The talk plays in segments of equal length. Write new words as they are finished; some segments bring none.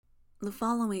The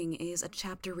following is a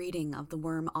chapter reading of the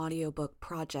Worm audiobook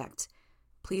project.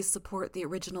 Please support the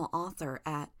original author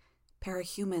at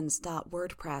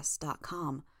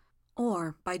parahumans.wordpress.com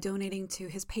or by donating to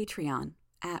his Patreon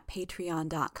at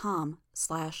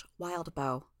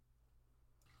patreon.com/wildbow.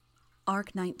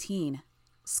 Arc 19,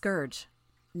 Scourge,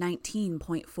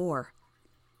 19.4.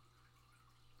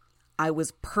 I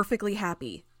was perfectly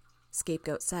happy,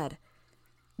 Scapegoat said,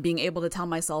 being able to tell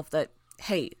myself that,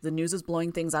 hey, the news is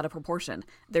blowing things out of proportion.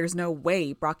 There's no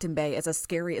way Brockton Bay is as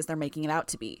scary as they're making it out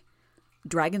to be.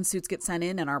 Dragon suits get sent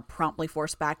in and are promptly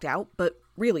forced back out, but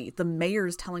really, the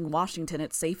mayor's telling Washington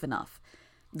it's safe enough.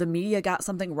 The media got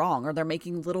something wrong, or they're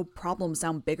making little problems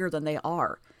sound bigger than they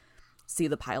are. See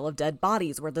the pile of dead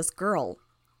bodies where this girl...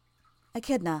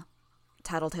 Echidna,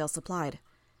 Tattletale supplied.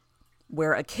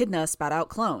 Where Echidna spat out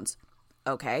clones.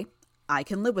 Okay, I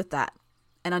can live with that.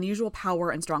 An unusual power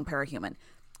and strong parahuman.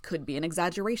 Could be an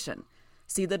exaggeration.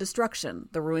 See the destruction,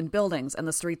 the ruined buildings, and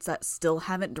the streets that still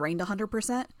haven't drained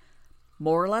 100%?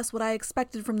 More or less what I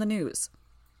expected from the news.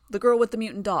 The girl with the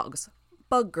mutant dogs.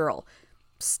 Bug girl.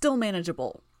 Still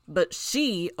manageable. But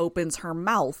she opens her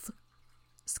mouth.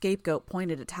 Scapegoat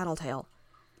pointed at Tattletale.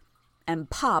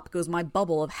 And pop goes my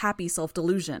bubble of happy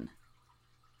self-delusion.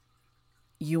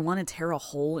 You want to tear a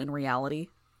hole in reality?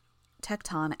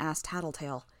 Tecton asked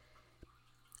Tattletale.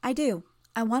 I do.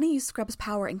 I want to use Scrub's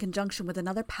power in conjunction with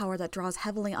another power that draws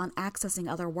heavily on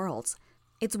accessing other worlds.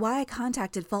 It's why I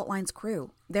contacted Faultline's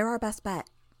crew. They're our best bet.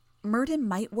 Murden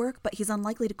might work, but he's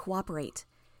unlikely to cooperate.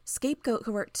 Scapegoat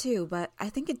could work too, but I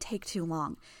think it'd take too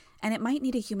long. And it might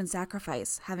need a human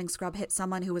sacrifice, having Scrub hit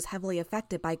someone who was heavily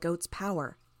affected by Goat's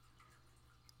power.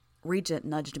 Regent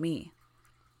nudged me.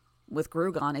 With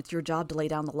Grugon, it's your job to lay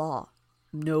down the law.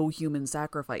 No human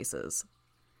sacrifices.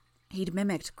 He'd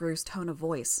mimicked Gru's tone of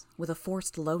voice, with a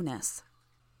forced lowness.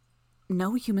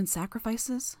 No human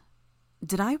sacrifices?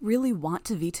 Did I really want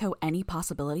to veto any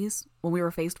possibilities when we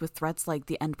were faced with threats like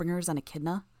the Endbringers and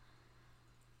Echidna?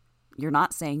 You're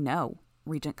not saying no,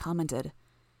 Regent commented.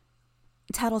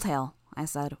 Tattletale, I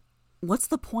said. What's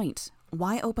the point?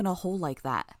 Why open a hole like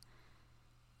that?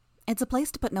 It's a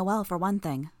place to put Noelle, for one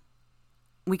thing.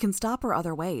 We can stop her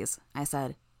other ways, I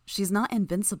said. She's not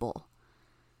invincible.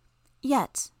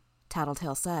 Yet,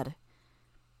 Tattletale said.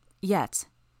 Yet.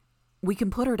 We can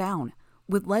put her down.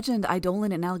 With Legend,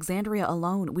 Eidolon, and Alexandria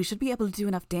alone, we should be able to do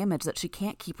enough damage that she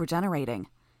can't keep regenerating.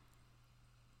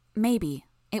 Maybe.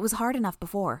 It was hard enough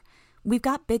before. We've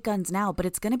got big guns now, but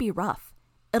it's going to be rough.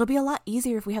 It'll be a lot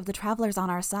easier if we have the Travelers on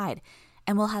our side,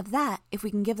 and we'll have that if we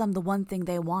can give them the one thing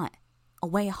they want. A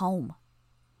way home.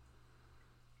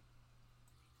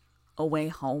 A way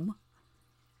home?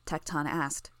 Tecton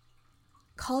asked.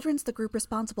 Cauldron's the group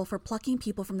responsible for plucking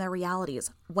people from their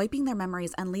realities, wiping their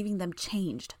memories, and leaving them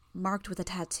changed, marked with a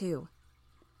tattoo.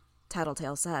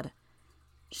 Tattletale said.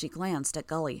 She glanced at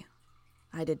Gully.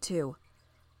 I did too.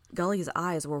 Gully's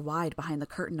eyes were wide behind the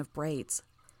curtain of braids.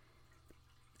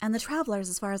 And the Travelers,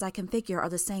 as far as I can figure, are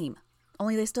the same.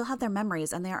 Only they still have their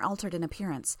memories, and they are altered in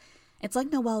appearance. It's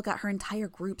like Noelle got her entire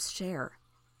group's share,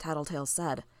 Tattletale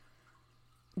said.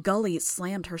 Gully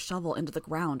slammed her shovel into the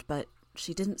ground, but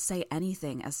she didn't say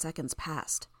anything as seconds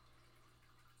passed.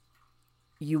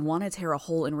 You want to tear a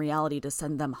hole in reality to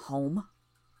send them home?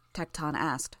 Tecton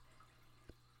asked.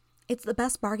 It's the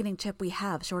best bargaining chip we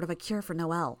have, short of a cure for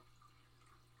Noelle.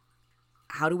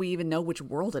 How do we even know which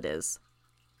world it is?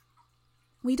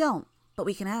 We don't, but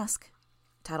we can ask,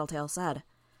 Tattletale said.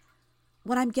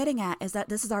 What I'm getting at is that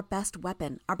this is our best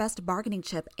weapon, our best bargaining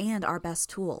chip, and our best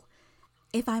tool.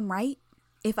 If I'm right,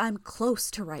 if I'm close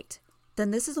to right,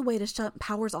 then this is a way to shut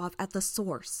powers off at the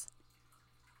source.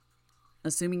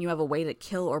 Assuming you have a way to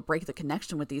kill or break the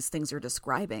connection with these things you're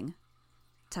describing,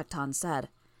 Tecton said.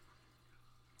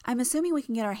 I'm assuming we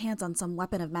can get our hands on some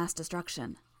weapon of mass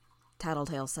destruction,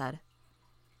 Tattletale said.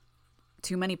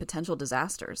 Too many potential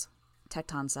disasters,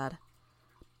 Tecton said.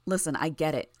 Listen, I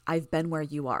get it. I've been where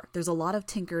you are. There's a lot of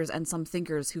tinkers and some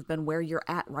thinkers who've been where you're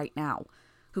at right now,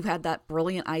 who've had that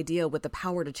brilliant idea with the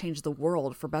power to change the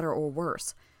world for better or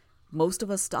worse. Most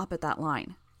of us stop at that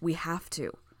line. We have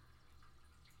to.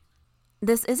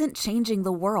 This isn't changing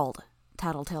the world,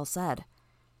 Tattletale said.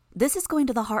 This is going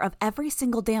to the heart of every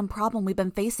single damn problem we've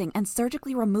been facing and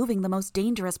surgically removing the most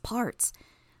dangerous parts.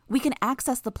 We can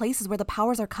access the places where the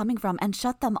powers are coming from and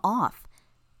shut them off.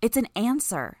 It's an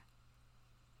answer.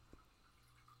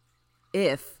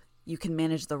 If you can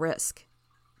manage the risk,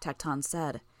 Tecton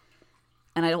said.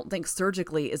 And I don't think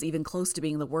surgically is even close to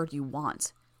being the word you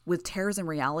want. With tears in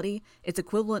reality, it's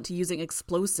equivalent to using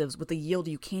explosives with a yield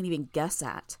you can't even guess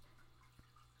at.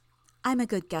 I'm a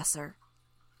good guesser,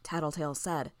 Tattletale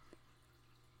said.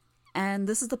 And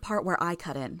this is the part where I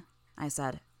cut in, I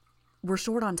said. We're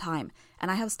short on time, and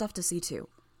I have stuff to see to.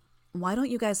 Why don't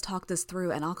you guys talk this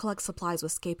through and I'll collect supplies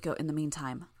with Scapegoat in the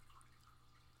meantime?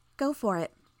 Go for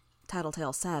it,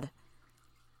 Tattletale said.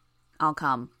 I'll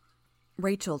come.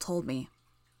 Rachel told me.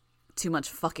 Too much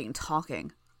fucking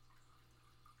talking.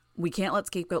 We can't let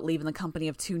Scapegoat leave in the company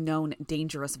of 2 known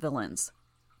dangerous villains,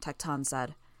 Tecton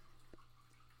said.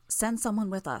 Send someone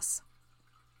with us.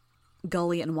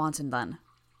 Gully and Wanton then,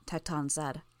 Tecton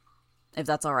said. If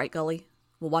that's all right, Gully,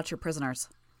 we'll watch your prisoners.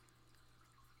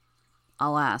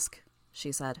 I'll ask,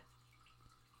 she said.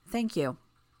 Thank you,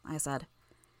 I said.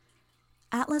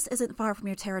 Atlas isn't far from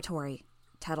your territory,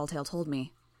 Tattletale told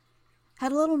me.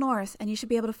 Head a little north and you should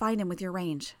be able to find him with your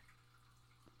range.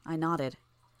 I nodded.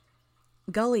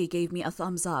 Gully gave me a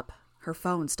thumbs up, her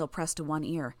phone still pressed to one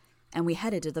ear, and we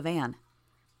headed to the van.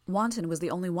 Wanton was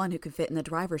the only one who could fit in the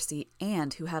driver's seat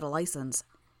and who had a license.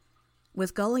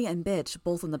 With Gully and Bitch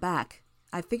both in the back,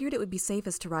 I figured it would be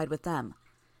safest to ride with them.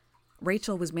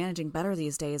 Rachel was managing better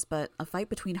these days, but a fight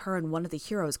between her and one of the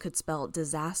heroes could spell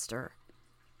disaster.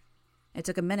 It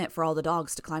took a minute for all the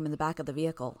dogs to climb in the back of the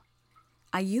vehicle.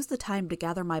 I used the time to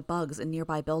gather my bugs in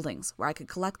nearby buildings where I could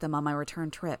collect them on my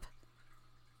return trip.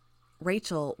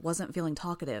 Rachel wasn't feeling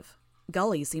talkative.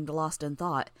 Gully seemed lost in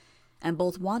thought, and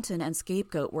both Wanton and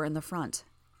Scapegoat were in the front.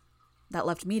 That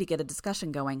left me to get a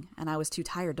discussion going, and I was too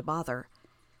tired to bother.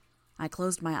 I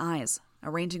closed my eyes,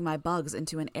 arranging my bugs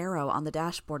into an arrow on the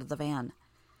dashboard of the van.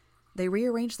 They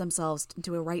rearranged themselves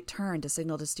into a right turn to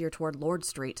signal to steer toward Lord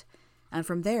Street, and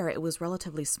from there it was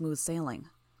relatively smooth sailing.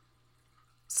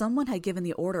 Someone had given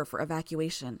the order for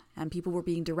evacuation, and people were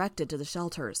being directed to the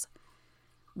shelters.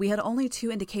 We had only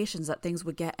 2 indications that things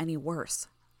would get any worse.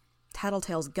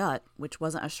 Tattletale's gut, which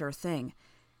wasn't a sure thing,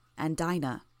 and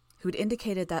Dinah, who'd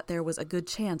indicated that there was a good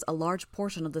chance a large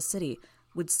portion of the city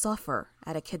would suffer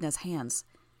at Echidna's hands.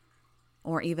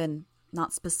 Or even,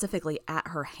 not specifically at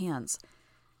her hands.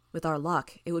 With our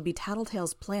luck, it would be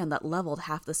Tattletale's plan that leveled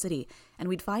half the city, and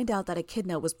we'd find out that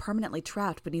Echidna was permanently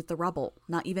trapped beneath the rubble,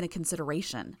 not even a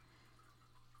consideration.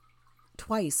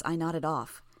 Twice I nodded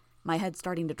off, my head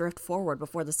starting to drift forward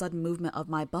before the sudden movement of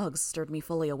my bugs stirred me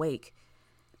fully awake.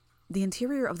 The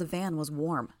interior of the van was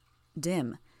warm,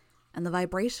 dim, and the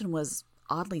vibration was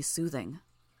oddly soothing.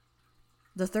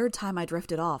 The 3rd time I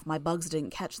drifted off, my bugs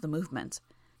didn't catch the movement.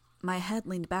 My head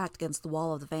leaned back against the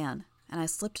wall of the van, and I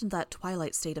slipped into that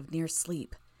twilight state of near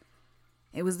sleep.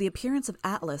 It was the appearance of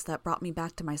Atlas that brought me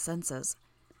back to my senses.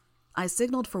 I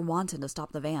signaled for Wanton to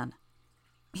stop the van.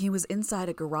 He was inside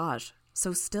a garage,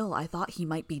 so still I thought he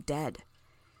might be dead.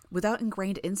 Without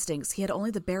ingrained instincts, he had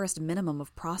only the barest minimum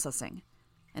of processing.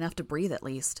 Enough to breathe, at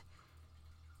least.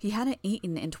 He hadn't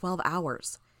eaten in 12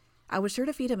 hours. I was sure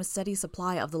to feed him a steady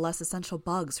supply of the less essential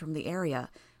bugs from the area,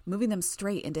 moving them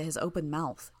straight into his open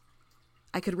mouth.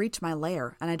 I could reach my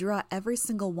lair, and I drew out every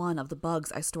single one of the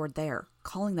bugs I stored there,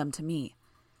 calling them to me.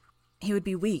 He would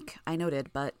be weak, I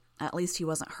noted, but at least he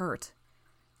wasn't hurt.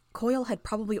 Coil had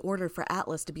probably ordered for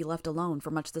Atlas to be left alone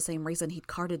for much the same reason he'd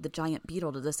carted the giant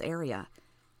beetle to this area.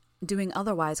 Doing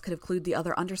otherwise could have clued the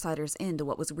other Undersiders into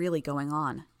what was really going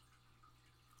on.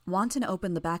 Wanton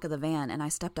opened the back of the van, and I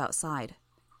stepped outside.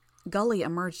 Gully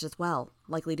emerged as well,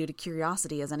 likely due to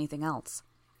curiosity as anything else.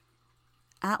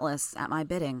 Atlas, at my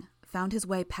bidding, found his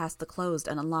way past the closed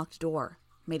and unlocked door,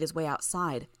 made his way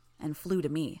outside, and flew to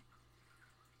me.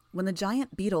 When the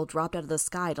giant beetle dropped out of the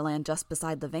sky to land just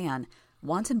beside the van,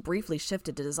 Wanton briefly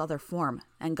shifted to his other form,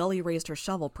 and Gully raised her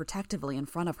shovel protectively in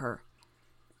front of her.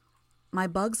 My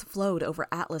bugs flowed over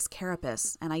Atlas'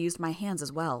 carapace, and I used my hands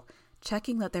as well,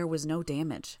 checking that there was no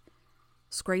damage.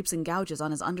 Scrapes and gouges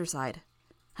on his underside.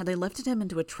 Had they lifted him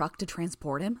into a truck to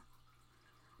transport him?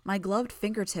 My gloved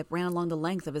fingertip ran along the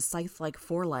length of his scythe-like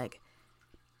foreleg.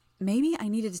 Maybe I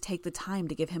needed to take the time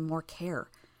to give him more care,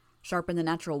 sharpen the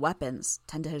natural weapons,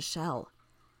 tend to his shell.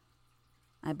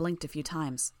 I blinked a few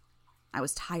times. I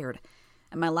was tired,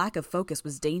 and my lack of focus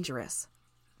was dangerous.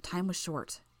 Time was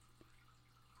short.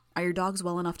 "Are your dogs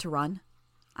well enough to run?"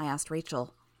 I asked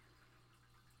Rachel.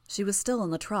 She was still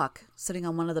in the truck, sitting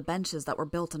on one of the benches that were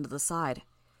built into the side.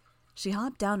 She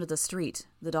hopped down to the street,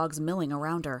 the dogs milling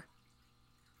around her.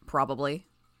 "Probably."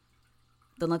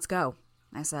 "Then let's go,"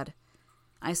 I said.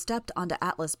 I stepped onto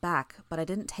Atlas' back, but I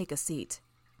didn't take a seat.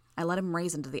 I let him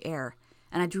raise into the air,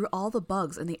 and I drew all the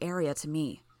bugs in the area to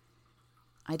me.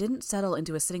 I didn't settle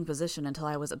into a sitting position until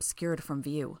I was obscured from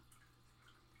view.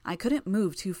 I couldn't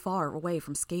move too far away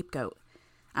from Scapegoat.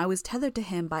 I was tethered to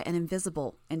him by an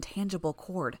invisible, intangible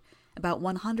cord, about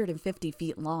 150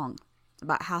 feet long,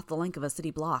 about half the length of a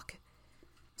city block.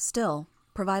 Still,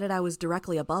 provided I was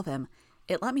directly above him,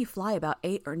 It let me fly about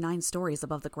 8 or 9 stories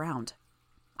above the ground.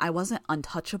 I wasn't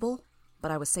untouchable,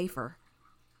 but I was safer.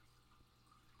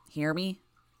 Hear me?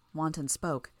 Wanton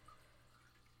spoke.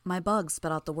 My bug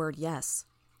spit out the word yes.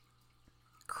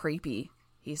 Creepy,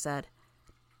 he said.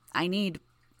 I need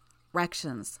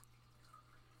rections.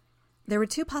 There were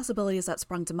 2 possibilities that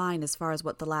sprung to mind as far as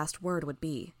what the last word would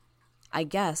be. I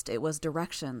guessed it was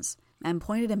directions, and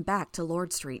pointed him back to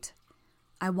Lord Street.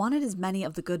 I wanted as many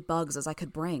of the good bugs as I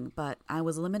could bring, but I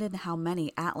was limited in how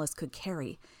many Atlas could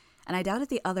carry, and I doubted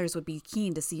the others would be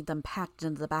keen to see them packed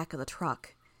into the back of the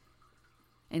truck.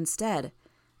 Instead,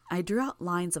 I drew out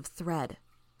lines of thread,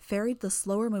 ferried the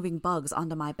slower-moving bugs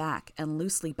onto my back, and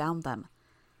loosely bound them.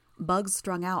 Bugs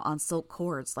strung out on silk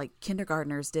cords like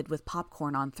kindergartners did with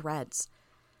popcorn on threads.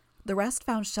 The rest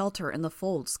found shelter in the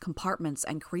folds, compartments,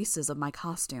 and creases of my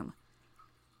costume.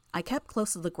 I kept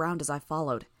close to the ground as I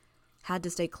followed, had to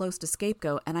stay close to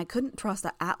Scapegoat, and I couldn't trust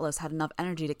that Atlas had enough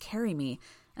energy to carry me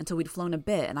until we'd flown a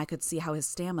bit and I could see how his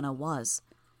stamina was.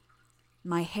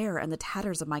 My hair and the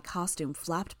tatters of my costume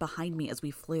flapped behind me as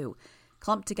we flew,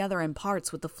 clumped together in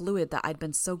parts with the fluid that I'd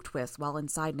been soaked with while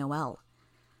inside Noelle.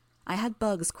 I had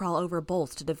bugs crawl over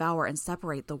both to devour and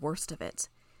separate the worst of it.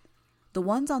 The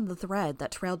ones on the thread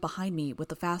that trailed behind me with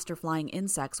the faster-flying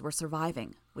insects were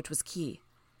surviving, which was key.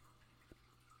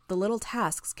 The little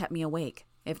tasks kept me awake,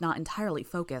 if not entirely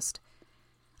focused.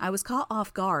 I was caught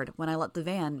off guard when I let the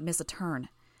van miss a turn.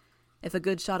 If a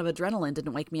good shot of adrenaline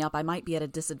didn't wake me up, I might be at a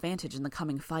disadvantage in the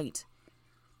coming fight.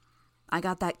 I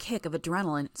got that kick of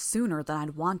adrenaline sooner than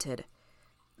I'd wanted.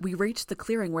 We reached the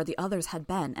clearing where the others had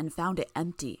been and found it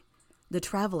empty. The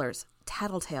travelers,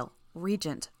 Tattletale,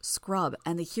 Regent, Scrub,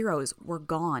 and the heroes were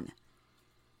gone.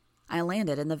 I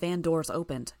landed and the van doors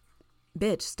opened.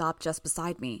 Bitch stopped just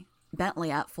beside me,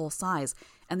 Bentley at full size,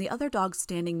 and the other dog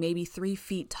standing maybe 3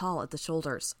 feet tall at the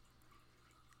shoulders.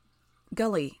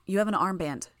 Gully, you have an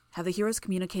armband. Have the heroes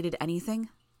communicated anything?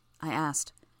 I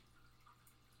asked.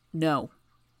 No.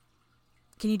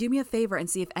 Can you do me a favor and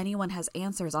see if anyone has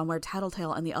answers on where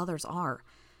Tattletale and the others are?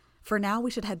 For now, we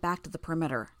should head back to the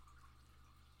perimeter.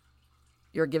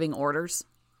 You're giving orders?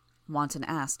 Wanton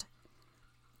asked.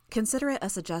 Consider it a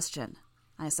suggestion,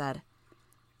 I said.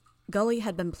 Gully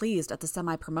had been pleased at the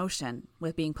semi-promotion,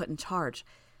 with being put in charge.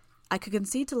 I could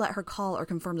concede to let her call or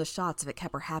confirm the shots if it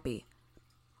kept her happy.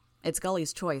 It's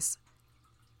Gully's choice.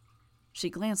 She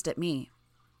glanced at me.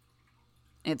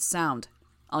 It's sound.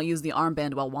 I'll use the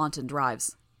armband while Wanton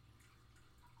drives.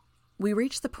 We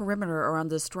reached the perimeter around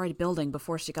the destroyed building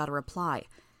before she got a reply,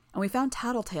 and we found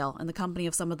Tattletale in the company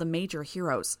of some of the major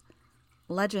heroes.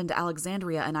 Legend,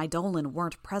 Alexandria, and Eidolon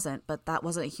weren't present, but that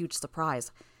wasn't a huge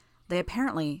surprise. They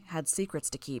apparently had secrets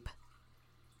to keep.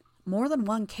 More than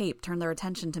one cape turned their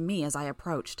attention to me as I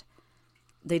approached.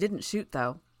 They didn't shoot,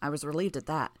 though. I was relieved at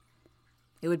that.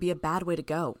 It would be a bad way to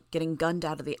go, getting gunned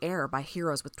out of the air by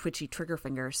heroes with twitchy trigger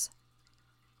fingers.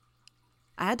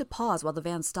 I had to pause while the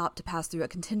van stopped to pass through a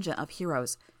contingent of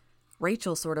heroes.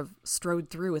 Rachel sort of strode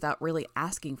through without really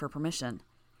asking for permission.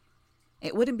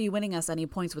 It wouldn't be winning us any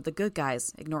points with the good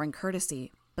guys, ignoring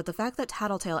courtesy, but the fact that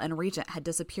Tattletale and Regent had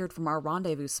disappeared from our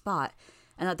rendezvous spot,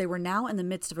 and that they were now in the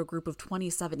midst of a group of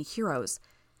 27 heroes.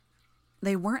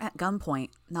 They weren't at gunpoint,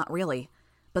 not really,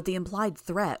 but the implied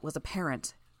threat was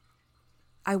apparent.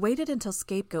 I waited until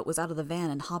Scapegoat was out of the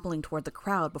van and hobbling toward the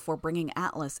crowd before bringing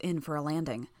Atlas in for a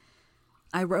landing.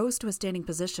 I rose to a standing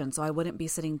position so I wouldn't be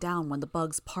sitting down when the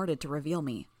bugs parted to reveal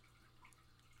me.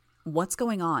 What's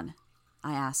going on?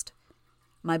 I asked.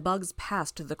 My bugs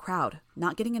passed through the crowd,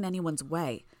 not getting in anyone's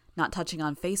way, not touching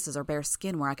on faces or bare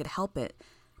skin where I could help it,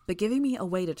 but giving me a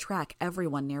way to track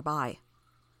everyone nearby.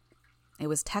 It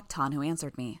was Tecton who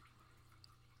answered me.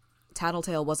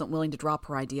 Tattletale wasn't willing to drop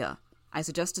her idea. I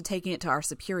suggested taking it to our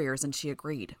superiors, and she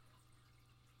agreed.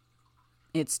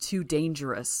 It's too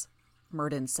dangerous,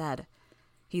 Murden said.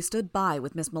 He stood by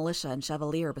with Miss Militia and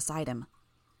Chevalier beside him.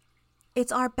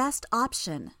 It's our best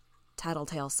option,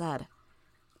 Tattletale said.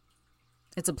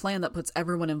 It's a plan that puts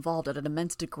everyone involved at an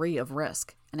immense degree of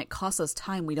risk, and it costs us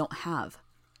time we don't have.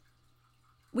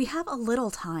 We have a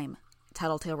little time,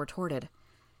 Tattletale retorted.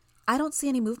 I don't see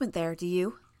any movement there, do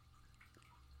you?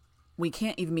 We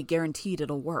can't even be guaranteed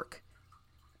it'll work.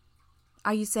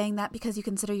 Are you saying that because you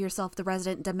consider yourself the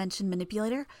resident dimension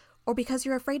manipulator, or because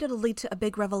you're afraid it'll lead to a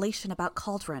big revelation about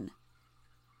Cauldron?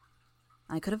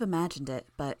 I could have imagined it,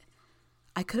 but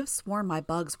I could have sworn my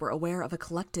bugs were aware of a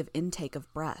collective intake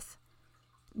of breath.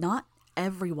 Not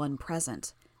everyone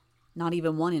present, not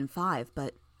even 1 in 5,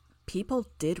 but people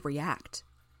did react.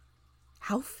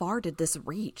 How far did this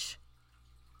reach?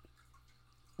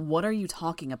 What are you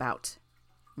talking about?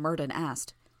 Murden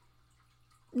asked.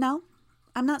 No,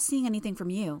 I'm not seeing anything from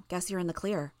you. Guess you're in the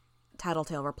clear,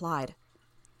 Tattletale replied.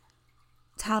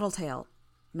 Tattletale,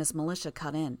 Miss Militia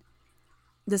cut in.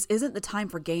 This isn't the time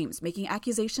for games, making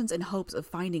accusations in hopes of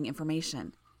finding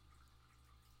information.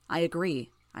 I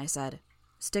agree, I said.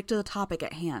 Stick to the topic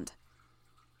at hand.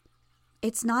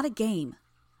 It's not a game,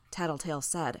 Tattletale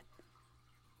said.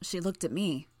 She looked at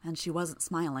me, and she wasn't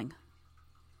smiling.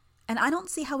 And I don't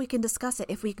see how we can discuss it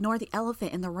if we ignore the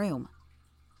elephant in the room.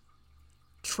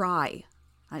 Try,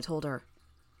 I told her.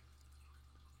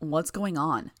 What's going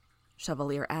on?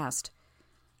 Chevalier asked.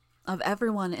 Of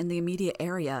everyone in the immediate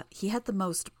area, he had the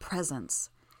most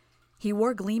presence. He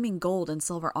wore gleaming gold and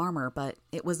silver armor, but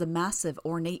it was the massive,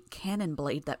 ornate cannon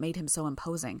blade that made him so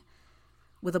imposing.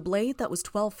 With a blade that was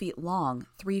 12 feet long,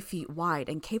 3 feet wide,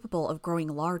 and capable of growing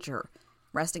larger,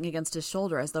 resting against his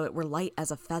shoulder as though it were light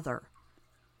as a feather.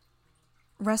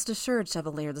 Rest assured,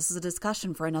 Chevalier, this is a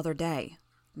discussion for another day,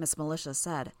 Miss Militia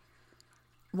said.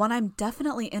 One I'm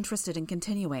definitely interested in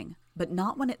continuing, but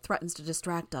not when it threatens to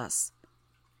distract us.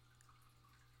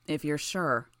 If you're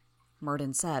sure,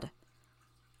 Murden said.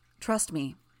 Trust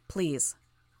me, please,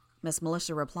 Miss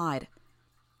Militia replied.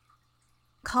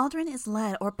 Cauldron is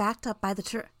led or backed up by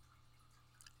the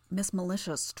Miss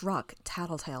Militia struck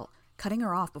Tattletale, cutting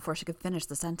her off before she could finish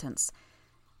the sentence.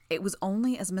 It was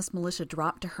only as Miss Militia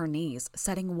dropped to her knees,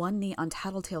 setting one knee on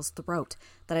Tattletale's throat,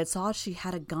 that I saw she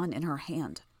had a gun in her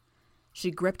hand.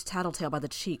 She gripped Tattletale by the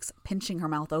cheeks, pinching her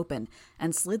mouth open,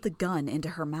 and slid the gun into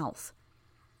her mouth.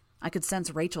 I could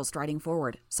sense Rachel striding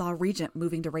forward, saw Regent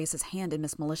moving to raise his hand in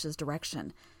Miss Militia's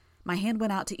direction. My hand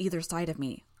went out to either side of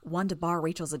me, one to bar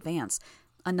Rachel's advance,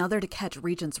 another to catch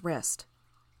Regent's wrist.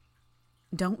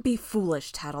 Don't be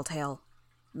foolish, Tattletale,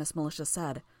 Miss Militia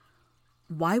said.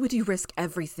 Why would you risk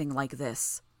everything like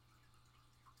this?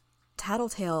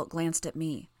 Tattletale glanced at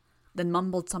me, then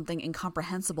mumbled something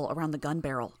incomprehensible around the gun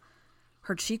barrel.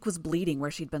 Her cheek was bleeding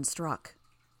where she'd been struck.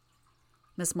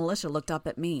 Miss Militia looked up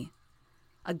at me.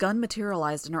 A gun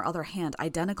materialized in her other hand,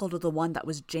 identical to the one that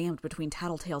was jammed between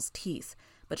Tattletale's teeth,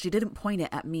 but she didn't point it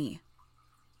at me.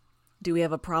 Do we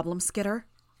have a problem, Skitter?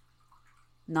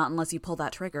 Not unless you pull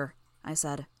that trigger, I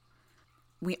said.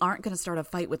 We aren't going to start a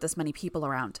fight with this many people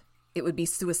around. It would be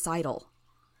suicidal.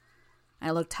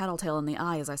 I looked Tattletale in the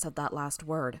eye as I said that last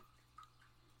word.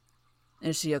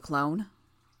 Is she a clone?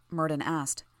 Murden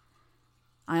asked.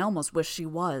 I almost wish she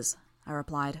was, I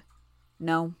replied.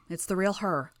 No, it's the real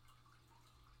her.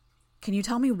 Can you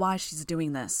tell me why she's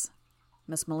doing this?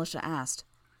 Miss Militia asked.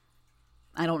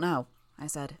 I don't know, I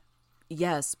said.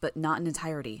 Yes, but not in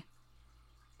entirety.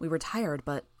 We were tired,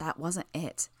 but that wasn't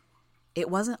it. It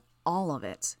wasn't all of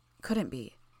it. Couldn't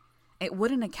be. It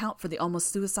wouldn't account for the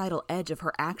almost suicidal edge of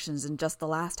her actions in just the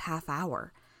last half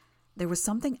hour. There was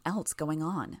something else going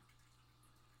on.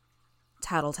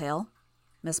 Tattletale,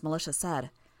 Miss Militia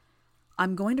said,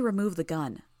 I'm going to remove the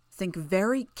gun. Think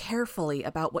very carefully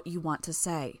about what you want to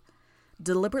say.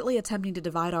 Deliberately attempting to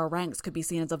divide our ranks could be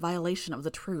seen as a violation of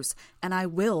the truce, and I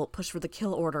will push for the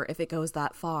kill order if it goes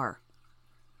that far.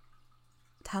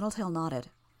 Tattletale nodded.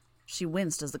 She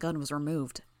winced as the gun was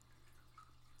removed.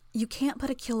 You can't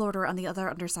put a kill order on the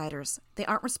other Undersiders. They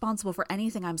aren't responsible for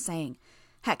anything I'm saying.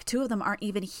 Heck, 2 of them aren't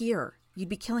even here. You'd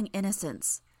be killing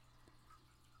innocents.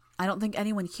 I don't think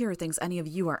anyone here thinks any of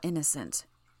you are innocent,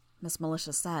 Miss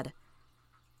Militia said.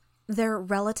 They're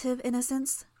relative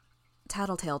innocents?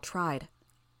 Tattletale tried.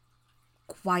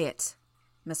 Quiet,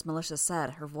 Miss Militia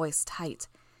said, her voice tight.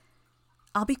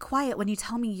 I'll be quiet when you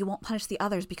tell me you won't punish the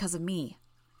others because of me.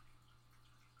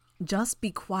 Just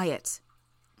be quiet,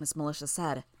 Miss Militia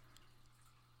said.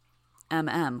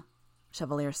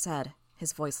 Chevalier said,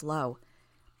 his voice low.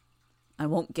 I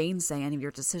won't gainsay any of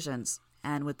your decisions,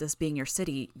 and with this being your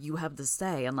city, you have the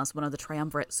say unless one of the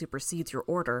triumvirate supersedes your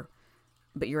order.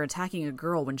 But you're attacking a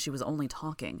girl when she was only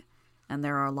talking, and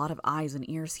there are a lot of eyes and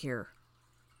ears here.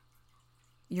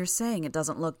 You're saying it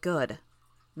doesn't look good,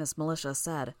 Miss Militia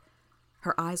said.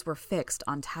 Her eyes were fixed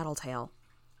on Tattletale.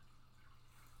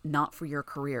 Not for your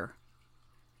career.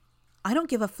 I don't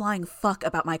give a flying fuck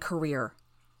about my career,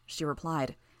 she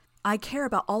replied. I care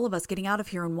about all of us getting out of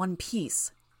here in one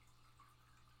piece.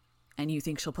 And you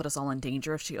think she'll put us all in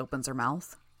danger if she opens her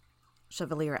mouth?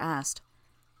 Chevalier asked.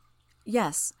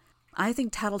 Yes, I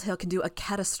think Tattletale can do a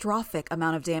catastrophic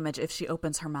amount of damage if she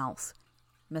opens her mouth,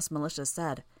 Miss Militia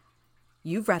said.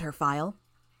 You've read her file.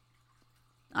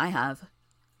 I have,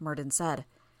 Murden said.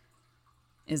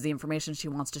 Is the information she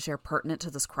wants to share pertinent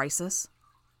to this crisis?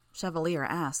 Chevalier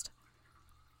asked.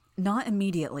 Not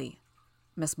immediately,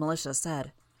 Miss Militia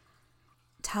said.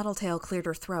 Tattletale cleared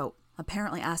her throat,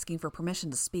 apparently asking for permission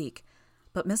to speak,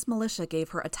 but Miss Militia gave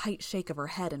her a tight shake of her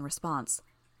head in response.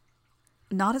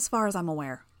 Not as far as I'm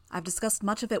aware. I've discussed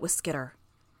much of it with Skitter.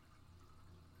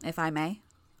 If I may,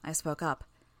 I spoke up.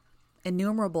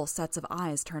 Innumerable sets of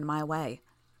eyes turned my way.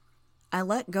 I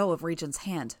let go of Regent's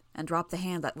hand and dropped the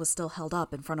hand that was still held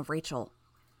up in front of Rachel.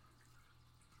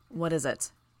 What is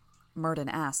it? Murden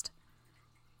asked.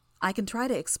 I can try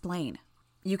to explain.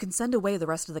 You can send away the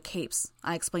rest of the capes.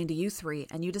 I explain to you three,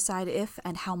 and you decide if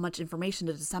and how much information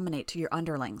to disseminate to your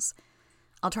underlings.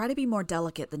 I'll try to be more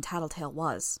delicate than Tattletale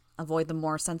was, avoid the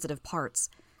more sensitive parts.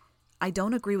 I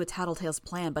don't agree with Tattletale's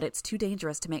plan, but it's too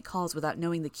dangerous to make calls without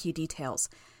knowing the key details,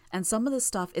 and some of this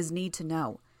stuff is need to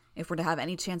know, if we're to have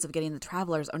any chance of getting the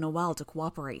Travelers or Noelle to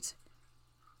cooperate.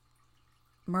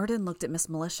 Murden looked at Miss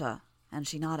Militia, and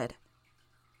she nodded.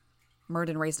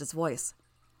 Murden raised his voice.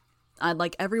 I'd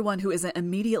like everyone who isn't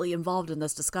immediately involved in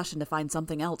this discussion to find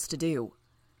something else to do.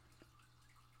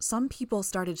 Some people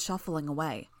started shuffling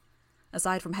away.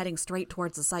 Aside from heading straight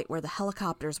towards the site where the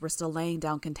helicopters were still laying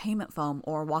down containment foam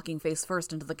or walking face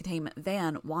first into the containment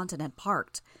van Wanton had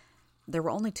parked, there were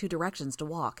only two directions to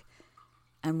walk,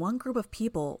 and one group of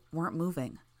people weren't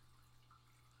moving.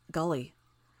 Gully.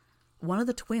 One of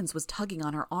the twins was tugging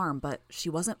on her arm, but she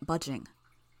wasn't budging.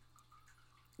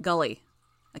 Gully,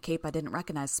 a cape I didn't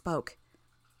recognize, spoke.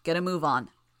 Get a move on.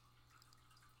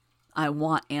 I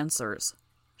want answers,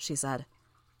 she said.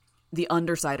 The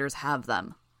Undersiders have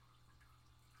them.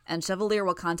 And Chevalier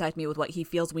will contact me with what he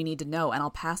feels we need to know, and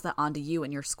I'll pass that on to you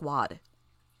and your squad,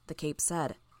 the cape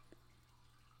said.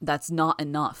 That's not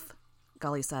enough,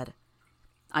 Gully said.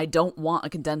 I don't want a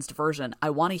condensed version. I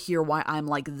want to hear why I'm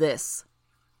like this.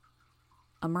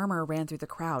 A murmur ran through the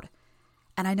crowd,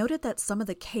 and I noted that some of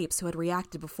the capes who had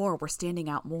reacted before were standing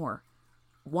out more.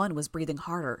 One was breathing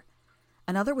harder.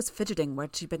 Another was fidgeting where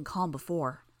she'd been calm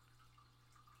before.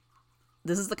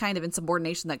 This is the kind of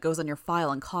insubordination that goes on your file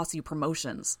and costs you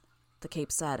promotions, the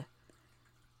cape said.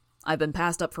 I've been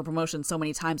passed up for promotion so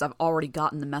many times I've already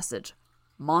gotten the message.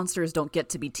 Monsters don't get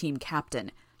to be team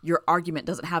captain. Your argument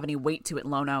doesn't have any weight to it,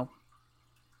 Lono.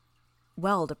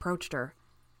 Weld approached her.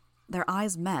 Their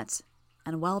eyes met,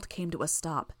 and Weld came to a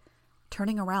stop,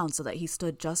 turning around so that he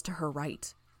stood just to her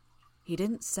right. He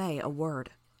didn't say a word.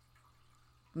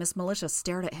 Miss Militia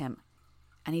stared at him,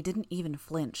 and he didn't even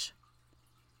flinch.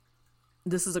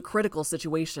 This is a critical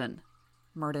situation,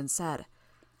 Murden said.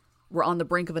 We're on the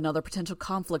brink of another potential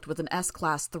conflict with an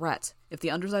S-class threat. If the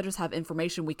Undersiders have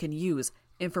information we can use,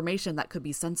 information that could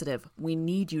be sensitive, we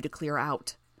need you to clear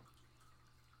out.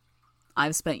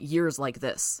 I've spent years like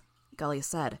this, Gully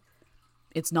said.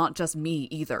 It's not just me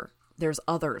either. There's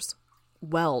others.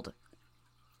 Weld.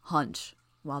 Hunch,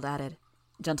 Weld added.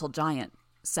 Gentle Giant.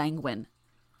 Sanguine.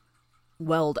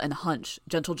 Weld and Hunch,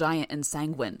 Gentle Giant and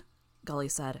Sanguine, Gully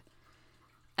said.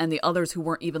 And the others who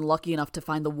weren't even lucky enough to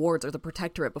find the wards or the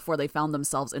Protectorate before they found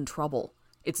themselves in trouble.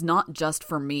 It's not just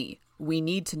for me. We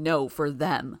need to know for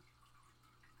them.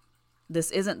 This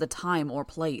isn't the time or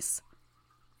place.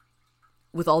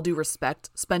 With all due respect,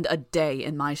 spend a day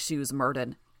in my shoes,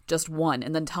 Murden. Just one,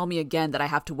 and then tell me again that I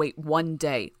have to wait 1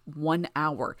 day, 1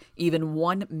 hour, even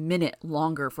 1 minute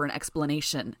longer for an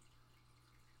explanation.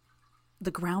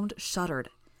 The ground shuddered,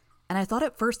 and I thought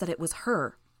at first that it was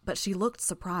her, but she looked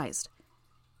surprised.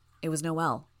 It was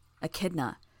Noelle,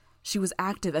 Echidna. She was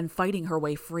active and fighting her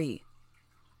way free.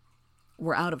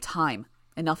 We're out of time.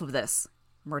 Enough of this,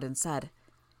 Murden said.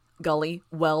 Gully,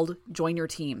 Weld, join your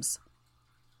teams.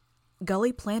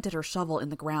 Gully planted her shovel in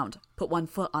the ground, put one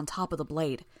foot on top of the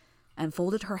blade, and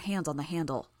folded her hands on the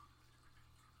handle.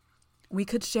 We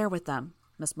could share with them,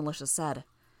 Miss Militia said.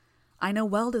 I know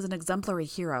Weld is an exemplary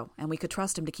hero, and we could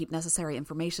trust him to keep necessary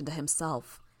information to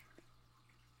himself.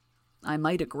 I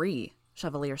might agree,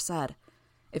 Chevalier said.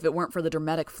 If it weren't for the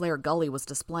dramatic flair Gully was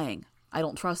displaying, I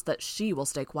don't trust that she will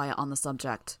stay quiet on the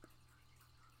subject.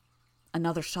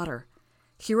 Another shudder.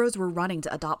 Heroes were running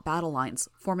to adopt battle lines,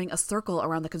 forming a circle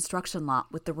around the construction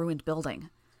lot with the ruined building.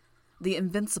 The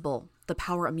invincible, the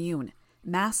power immune,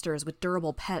 masters with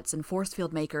durable pets and force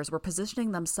field makers were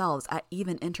positioning themselves at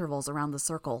even intervals around the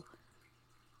circle.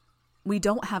 We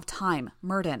don't have time,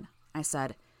 Murden, I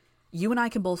said. You and I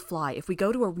can both fly if we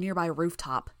go to a nearby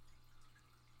rooftop.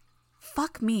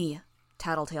 Fuck me,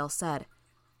 Tattletale said.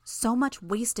 So much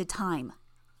wasted time.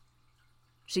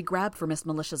 She grabbed for Miss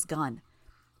Militia's gun.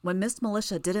 When Miss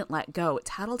Militia didn't let go,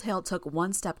 Tattletale took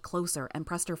 1 step closer and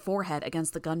pressed her forehead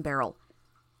against the gun barrel.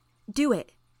 Do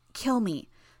it. Kill me.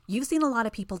 You've seen a lot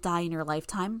of people die in your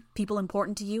lifetime, people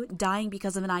important to you, dying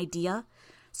because of an idea.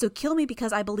 So kill me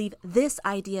because I believe this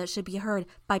idea should be heard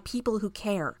by people who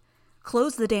care.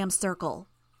 Close the damn circle.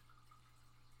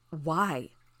 Why?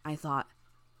 I thought.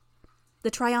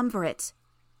 The triumvirate,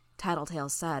 Tattletale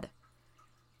said.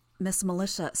 Miss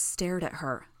Militia stared at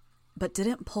her, but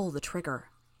didn't pull the trigger.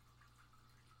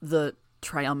 The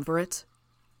triumvirate?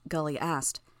 Gully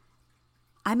asked.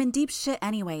 I'm in deep shit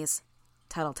anyways,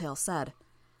 Tattletale said.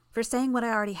 For saying what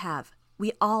I already have.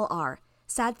 We all are.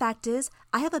 Sad fact is,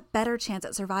 I have a better chance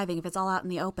at surviving if it's all out in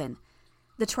the open.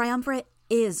 The triumvirate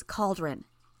is Cauldron.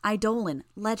 Eidolon,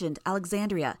 Legend,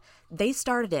 Alexandria. They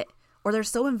started it, or they're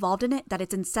so involved in it that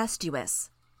it's incestuous.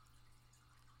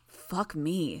 Fuck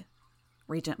me,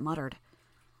 Regent muttered.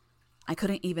 I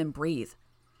couldn't even breathe.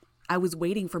 I was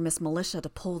waiting for Miss Militia to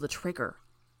pull the trigger.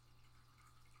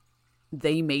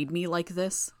 They made me like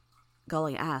this?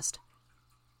 Gully asked.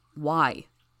 Why?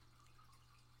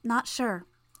 Not sure.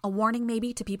 A warning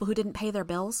maybe to people who didn't pay their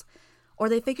bills? Or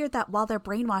they figured that while they're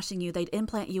brainwashing you, they'd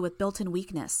implant you with built-in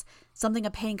weakness, something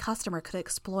a paying customer could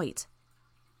exploit.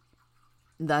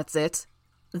 That's it?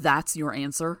 That's your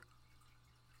answer?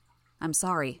 I'm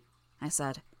sorry, I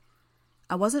said.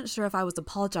 I wasn't sure if I was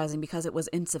apologizing because it was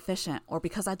insufficient or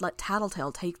because I'd let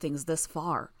Tattletale take things this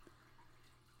far.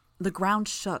 The ground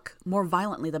shook more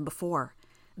violently than before.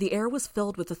 The air was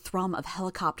filled with the thrum of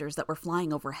helicopters that were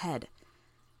flying overhead.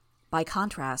 By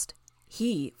contrast,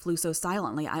 he flew so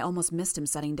silently I almost missed him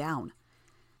setting down.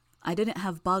 I didn't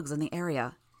have bugs in the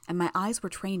area, and my eyes were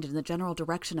trained in the general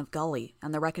direction of Gully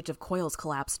and the wreckage of Coil's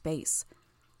collapsed base.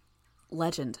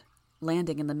 Legend,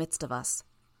 landing in the midst of us.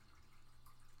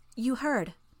 You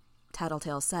heard,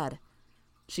 Tattletale said.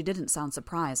 She didn't sound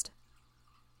surprised.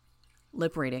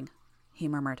 Lip reading, he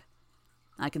murmured.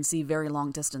 I can see very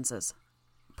long distances.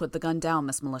 Put the gun down,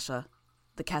 Miss Militia.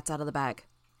 The cat's out of the bag.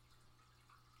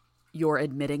 You're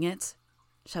admitting it?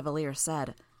 Chevalier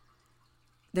said.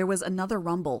 There was another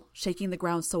rumble, shaking the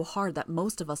ground so hard that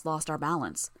most of us lost our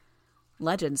balance.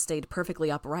 Legend stayed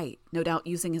perfectly upright, no doubt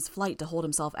using his flight to hold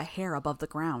himself a hair above the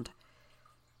ground.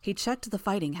 He checked the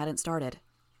fighting hadn't started.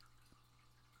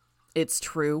 It's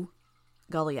true?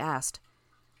 Gully asked.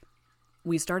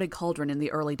 We started Cauldron in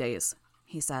the early days,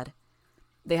 he said.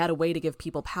 They had a way to give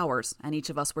people powers, and each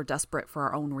of us were desperate for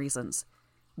our own reasons.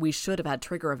 We should have had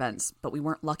trigger events, but we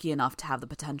weren't lucky enough to have the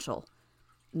potential.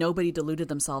 Nobody deluded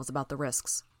themselves about the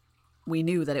risks. We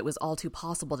knew that it was all too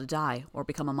possible to die or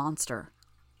become a monster.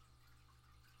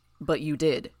 But you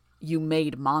did. You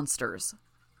made monsters,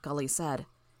 Gully said.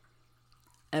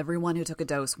 Everyone who took a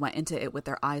dose went into it with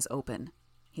their eyes open,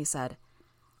 he said.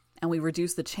 And we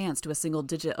reduced the chance to a single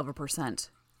digit of a percent.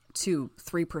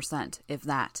 2-3%, if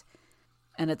that.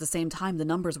 And at the same time the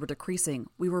numbers were decreasing,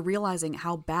 we were realizing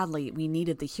how badly we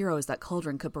needed the heroes that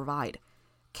Cauldron could provide.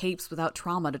 Capes without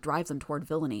trauma to drive them toward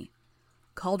villainy.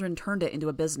 Cauldron turned it into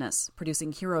a business,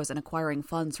 producing heroes and acquiring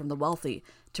funds from the wealthy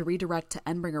to redirect to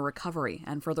Endbringer recovery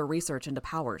and further research into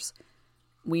powers.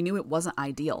 We knew it wasn't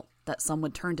ideal, that some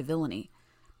would turn to villainy,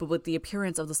 but with the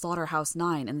appearance of the Slaughterhouse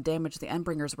 9 and the damage the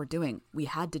Endbringers were doing, we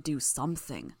had to do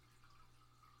something.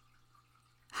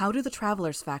 How do the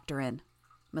travelers factor in?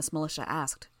 Miss Militia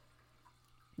asked.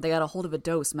 They got a hold of a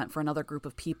dose meant for another group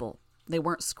of people. They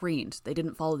weren't screened, they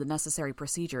didn't follow the necessary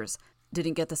procedures,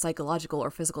 didn't get the psychological or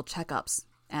physical checkups,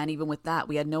 and even with that,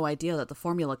 we had no idea that the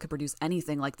formula could produce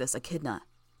anything like this echidna.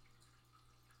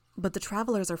 But the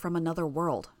travelers are from another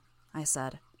world, I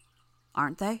said.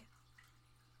 Aren't they?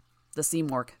 The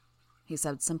Seamorg, he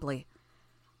said simply.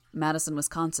 Madison,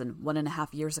 Wisconsin,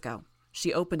 1.5 years ago.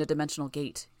 She opened a dimensional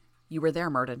gate. You were there,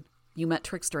 Murden. You met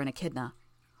Trickster and Echidna.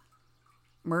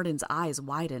 Murden's eyes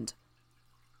widened.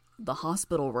 The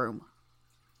hospital room.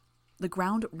 The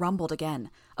ground rumbled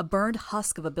again. A burned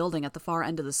husk of a building at the far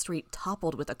end of the street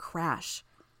toppled with a crash.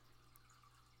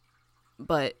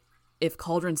 But if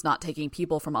Cauldron's not taking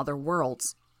people from other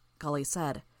worlds, Gully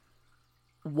said.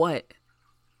 What?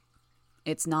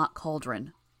 It's not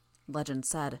Cauldron, Legend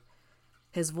said.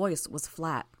 His voice was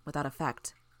flat, without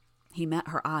effect. He met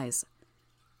her eyes.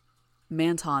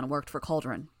 Manton worked for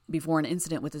Cauldron, before an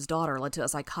incident with his daughter led to a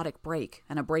psychotic break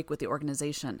and a break with the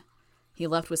organization. He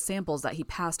left with samples that he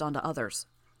passed on to others.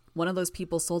 One of those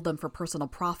people sold them for personal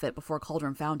profit before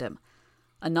Cauldron found him.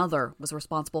 Another was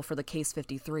responsible for the Case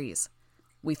 53s.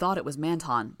 We thought it was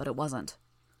Manton, but it wasn't.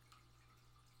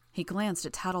 He glanced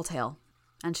at Tattletale,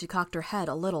 and she cocked her head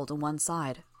a little to one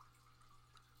side.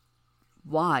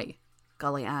 Why?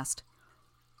 Gully asked.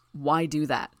 Why do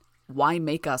that? Why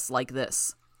make us like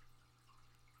this?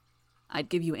 I'd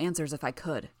give you answers if I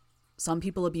could. Some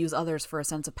people abuse others for a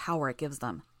sense of power it gives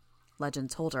them,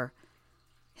 Legend told her.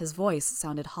 His voice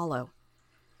sounded hollow.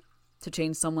 To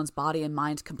change someone's body and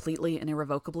mind completely and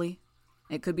irrevocably?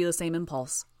 It could be the same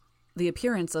impulse. The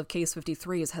appearance of Case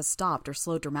 53s has stopped or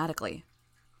slowed dramatically.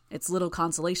 It's little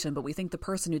consolation, but we think the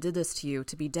person who did this to you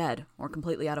to be dead or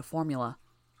completely out of formula.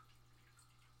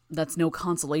 That's no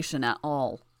consolation at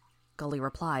all, Gully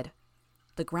replied.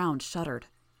 The ground shuddered.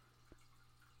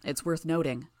 It's worth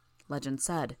noting, Legend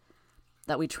said,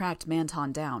 that we tracked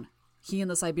Manton down. He and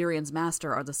the Siberian's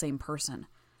master are the same person.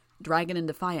 Dragon and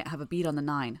Defiant have a beat on the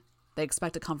 9. They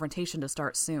expect a confrontation to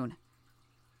start soon.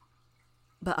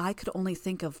 But I could only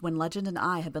think of when Legend and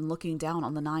I had been looking down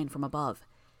on the 9 from above.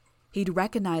 He'd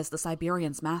recognized the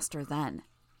Siberian's master then,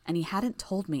 and he hadn't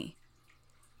told me.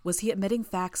 Was he admitting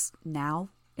facts now,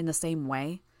 in the same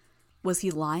way? Was he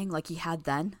lying like he had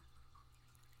then?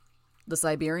 The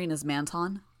Siberian is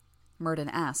Manton? Murden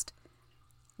asked.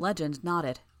 Legend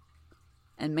nodded.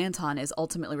 And Manton is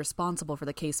ultimately responsible for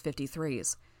the Case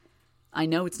 53s. I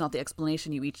know it's not the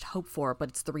explanation you each hoped for, but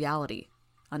it's the reality.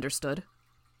 Understood?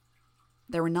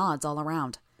 There were nods all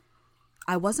around.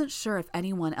 I wasn't sure if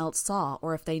anyone else saw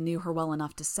or if they knew her well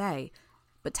enough to say,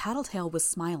 but Tattletale was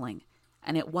smiling,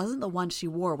 and it wasn't the one she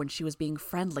wore when she was being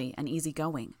friendly and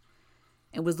easygoing.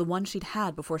 It was the one she'd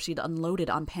had before she'd unloaded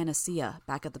on Panacea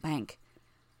back at the bank.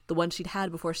 The one she'd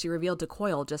had before she revealed to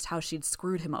Coyle just how she'd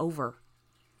screwed him over.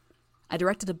 I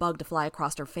directed a bug to fly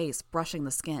across her face, brushing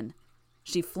the skin.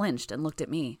 She flinched and looked at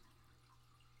me.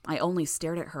 I only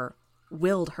stared at her,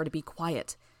 willed her to be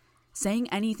quiet. Saying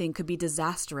anything could be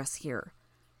disastrous here.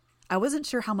 I wasn't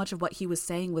sure how much of what he was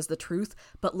saying was the truth,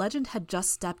 but Legend had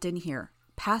just stepped in here,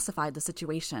 pacified the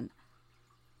situation.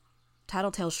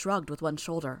 Tattletale shrugged with one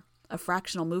shoulder, a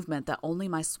fractional movement that only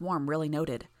my swarm really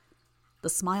noted. The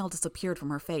smile disappeared from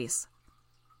her face.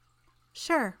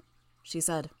 Sure, she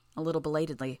said, a little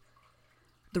belatedly.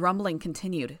 The rumbling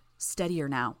continued, steadier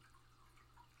now.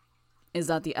 Is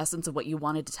that the essence of what you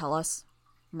wanted to tell us?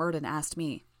 Murden asked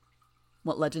me.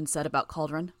 What Legend said about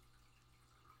Cauldron?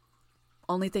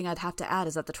 Only thing I'd have to add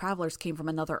is that the travelers came from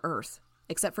another Earth.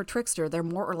 Except for Trickster, they're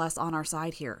more or less on our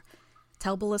side here.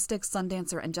 Tell Ballistics,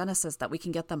 Sundancer, and Genesis that we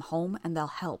can get them home and they'll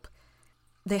help.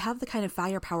 They have the kind of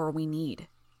firepower we need.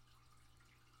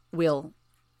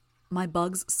 My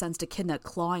bugs sensed Echidna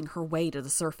clawing her way to the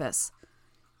surface.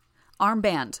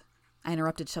 Armband, I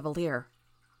interrupted Chevalier.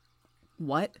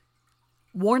 What?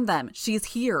 Warn them, she's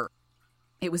here.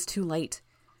 It was too late.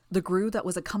 The Gru that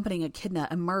was accompanying Echidna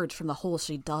emerged from the hole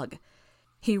she dug.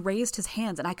 He raised his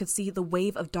hands and I could see the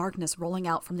wave of darkness rolling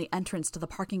out from the entrance to the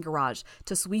parking garage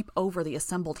to sweep over the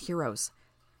assembled heroes.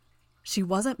 She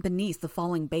wasn't beneath the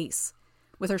falling base.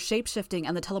 With her shape-shifting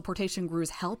and the teleportation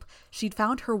Gru's help, she'd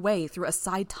found her way through a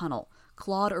side tunnel,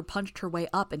 clawed or punched her way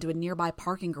up into a nearby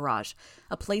parking garage,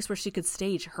 a place where she could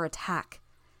stage her attack.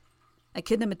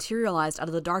 Echidna materialized out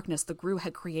of the darkness the Gru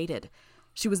had created.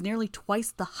 She was nearly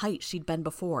twice the height she'd been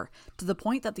before, to the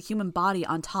point that the human body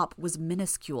on top was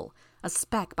minuscule, a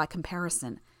speck by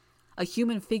comparison. A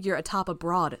human figure atop a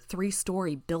broad,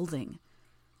 3-story building.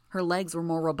 Her legs were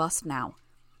more robust now.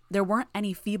 There weren't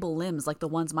any feeble limbs like the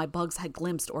ones my bugs had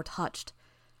glimpsed or touched.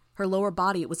 Her lower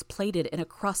body was plated in a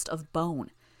crust of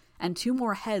bone, and 2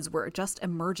 more heads were just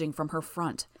emerging from her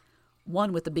front,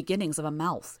 one with the beginnings of a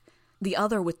mouth, the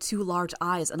other with 2 large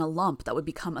eyes and a lump that would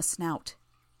become a snout.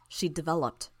 She'd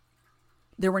developed.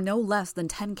 There were no less than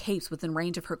 10 capes within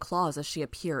range of her claws as she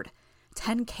appeared,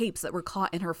 10 capes that were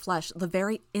caught in her flesh the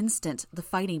very instant the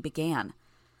fighting began.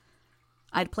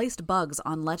 I'd placed bugs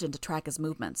on Legend to track his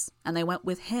movements, and they went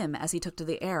with him as he took to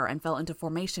the air and fell into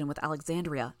formation with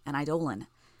Alexandria and Eidolon.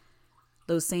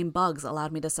 Those same bugs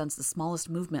allowed me to sense the smallest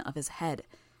movement of his head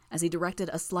as he directed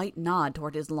a slight nod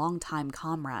toward his longtime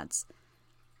comrades.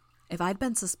 If I'd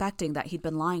been suspecting that he'd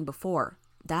been lying before,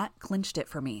 that clinched it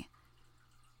for me.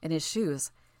 In his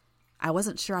shoes, I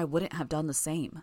wasn't sure I wouldn't have done the same.